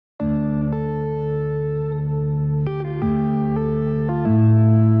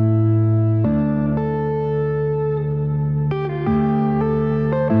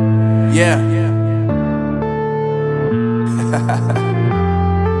Yeah.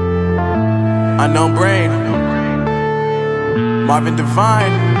 Unknown Brain, Marvin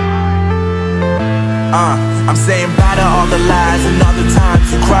Divine. I'm saying bye to all the lies and all the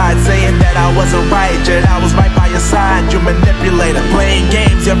times you cried, saying that I wasn't right, yet I was right by your side. You manipulator, playing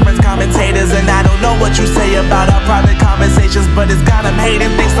games, your friends commentators, and I don't know what you say about our private conversations, but it's got them hating.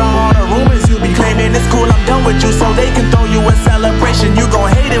 Thanks to all the rumors you be claiming. It's cool, I'm done with you, so they can throw you a celebration. You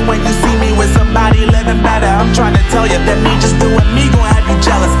gon' hate it when you see me with somebody living better. I'm trying to tell you that me just doing me gon' have you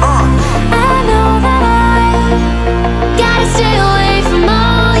jealous. I know that I gotta stay away from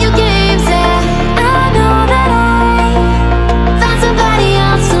all your games, yeah. I know that I found somebody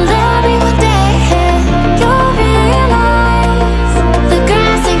else to love me one day. You'll realize the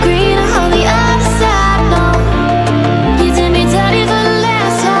grass ain't greener on the other side, no. You did me dirty for the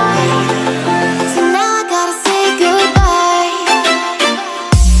last time, so now I gotta say goodbye.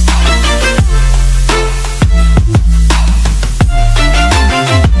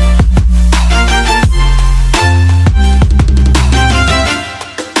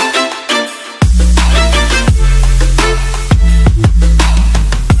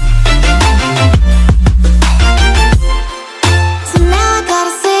 So now I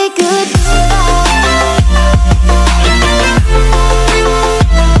gotta say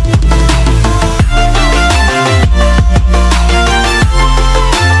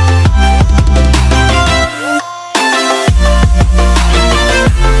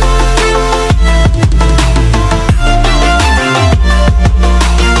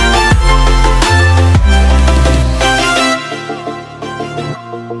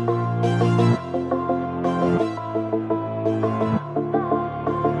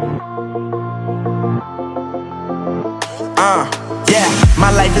Yeah,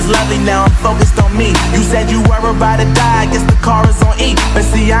 my life is lovely now, I'm focused on me. You said you were about to die, I guess the car is on E. But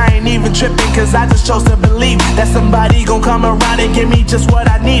see, I ain't even tripping, cause I just chose to believe that somebody gon' come around and give me just what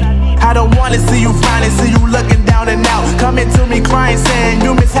I need. I don't wanna see you frowning, see you looking down and out, coming to me crying, saying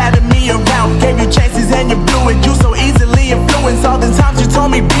you miss having me around. Gave you chances and you blew it, you so easily influenced. All the times you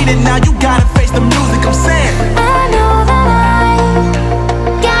told me beat it, now you gotta face the music. I'm saying I know